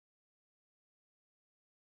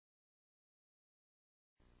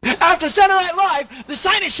After Saturday Night Live, the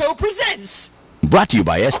Sinus Show presents. Brought to you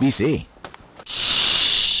by SBC.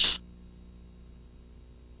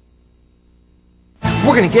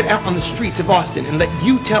 We're gonna get out on the streets of Austin and let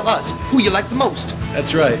you tell us who you like the most.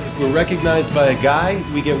 That's right. If we're recognized by a guy,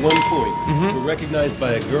 we get 1 point. If we're recognized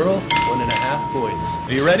by a girl, 1.5 points.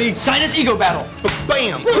 Are you ready? Sinus Ego Battle.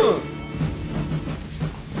 Bam!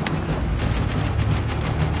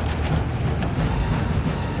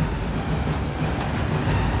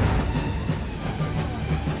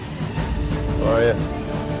 How are you?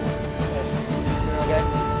 Okay.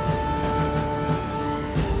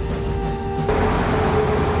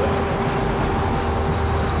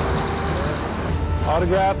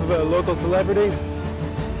 Autograph of a local celebrity?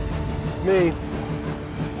 It's me.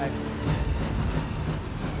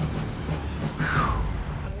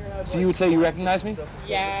 So you would say you recognize me?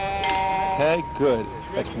 Yeah. Okay, good.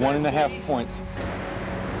 That's 1.5 points.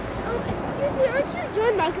 Oh, excuse me, aren't you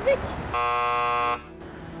John Malkovich?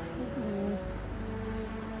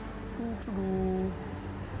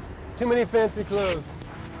 Too many fancy clothes.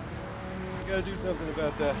 We gotta do something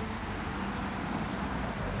about that.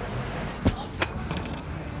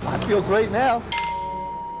 I feel great now.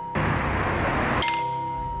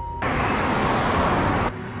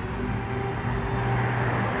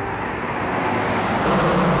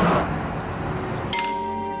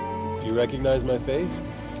 Do you recognize my face?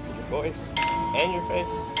 Your voice and your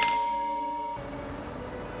face.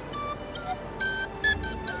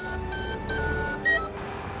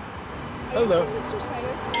 Hello. Mr.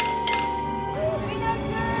 Sinus.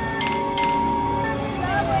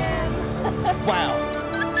 Wow.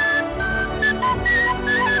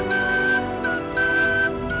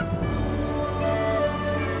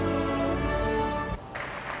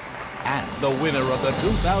 And the winner of the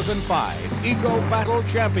 2005 Ego Battle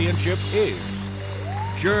Championship is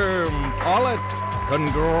Germ Pollitt.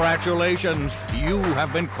 Congratulations, you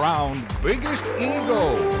have been crowned biggest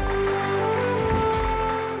ego.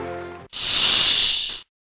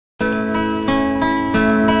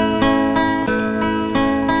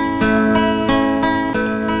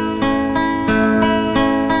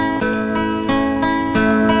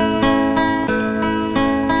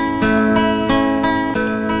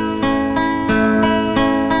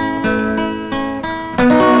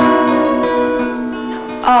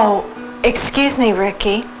 Oh, excuse me,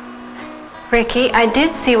 Ricky. Ricky, I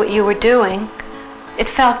did see what you were doing. It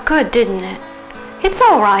felt good, didn't it? It's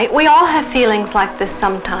all right. We all have feelings like this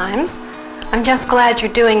sometimes. I'm just glad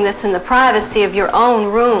you're doing this in the privacy of your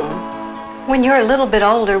own room. When you're a little bit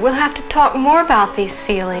older, we'll have to talk more about these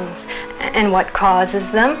feelings and what causes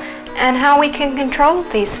them and how we can control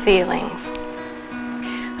these feelings.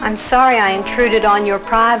 I'm sorry I intruded on your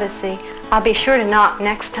privacy. I'll be sure to knock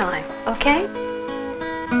next time, okay?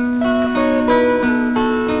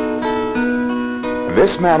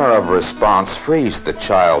 This manner of response frees the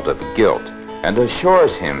child of guilt and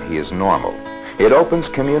assures him he is normal. It opens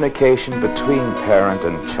communication between parent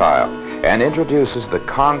and child and introduces the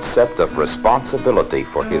concept of responsibility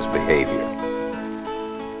for his behavior.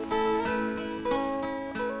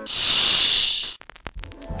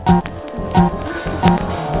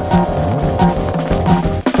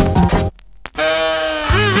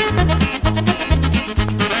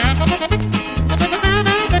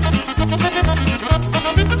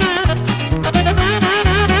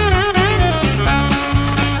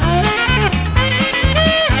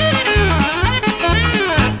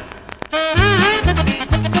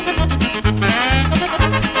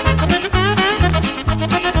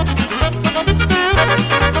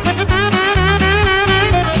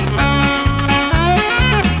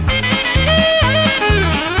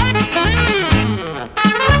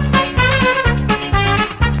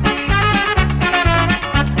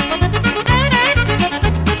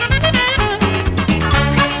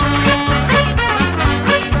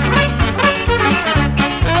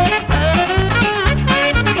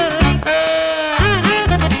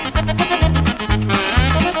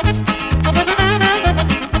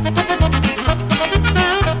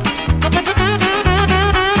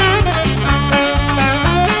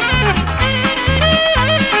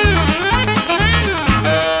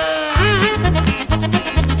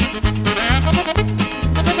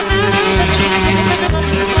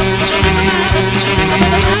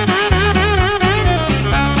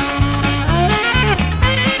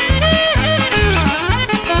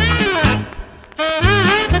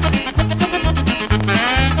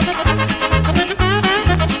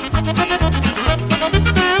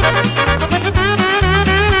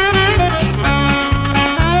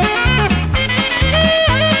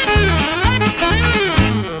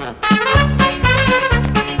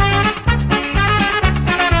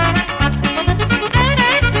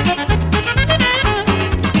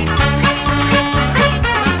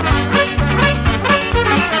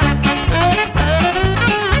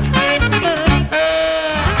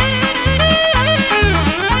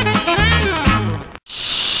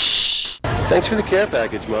 Thanks for the care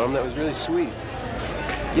package, Mom. That was really sweet.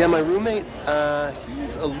 Yeah, my roommate,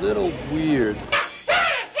 he's a little weird.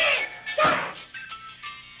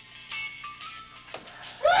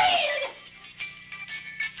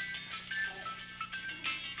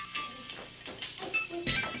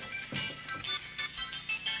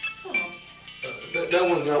 That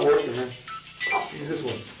one's not working, man. Use this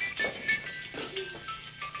one.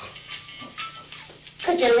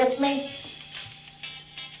 Could you lift me?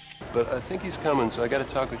 But I think he's coming, so I gotta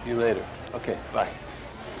talk with you later. Okay, bye.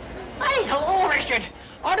 Hey, hello, Richard.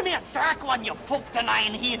 Order me a dark one, you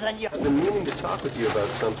poke-denying heathen, you... I've been meaning to talk with you about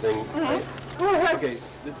something. Okay,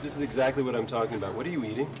 this is exactly what I'm talking about. What are you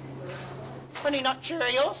eating? Honey Nut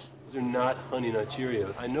Cheerios? Those are not Honey Nut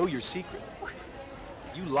Cheerios. I know your secret.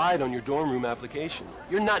 You lied on your dorm room application.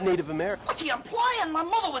 You're not Native American. What are you implying? My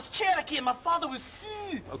mother was Cherokee and my father was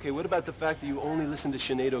Sioux. Okay, what about the fact that you only listen to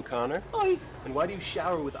Sinead O'Connor? I... And why do you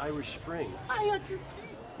shower with Irish Spring? I...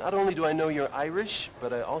 Not only do I know you're Irish,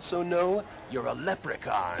 but I also know you're a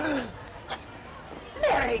leprechaun.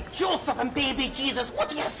 Mary, Joseph, and baby Jesus,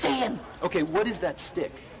 what are you saying? Okay, what is that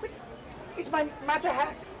stick? It's my Magic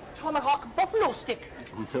Tomahawk buffalo stick.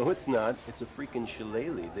 No, it's not. It's a freaking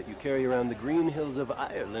shillelagh that you carry around the green hills of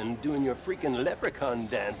Ireland doing your freaking leprechaun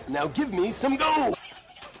dance. Now give me some go!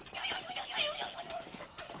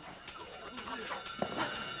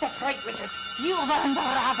 That's right, Richard. You've earned the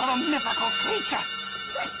wrath of a mythical creature.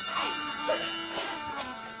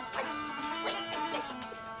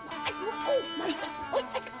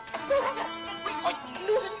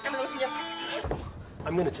 I'm losing you.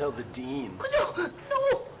 I'm gonna tell the dean. No, no.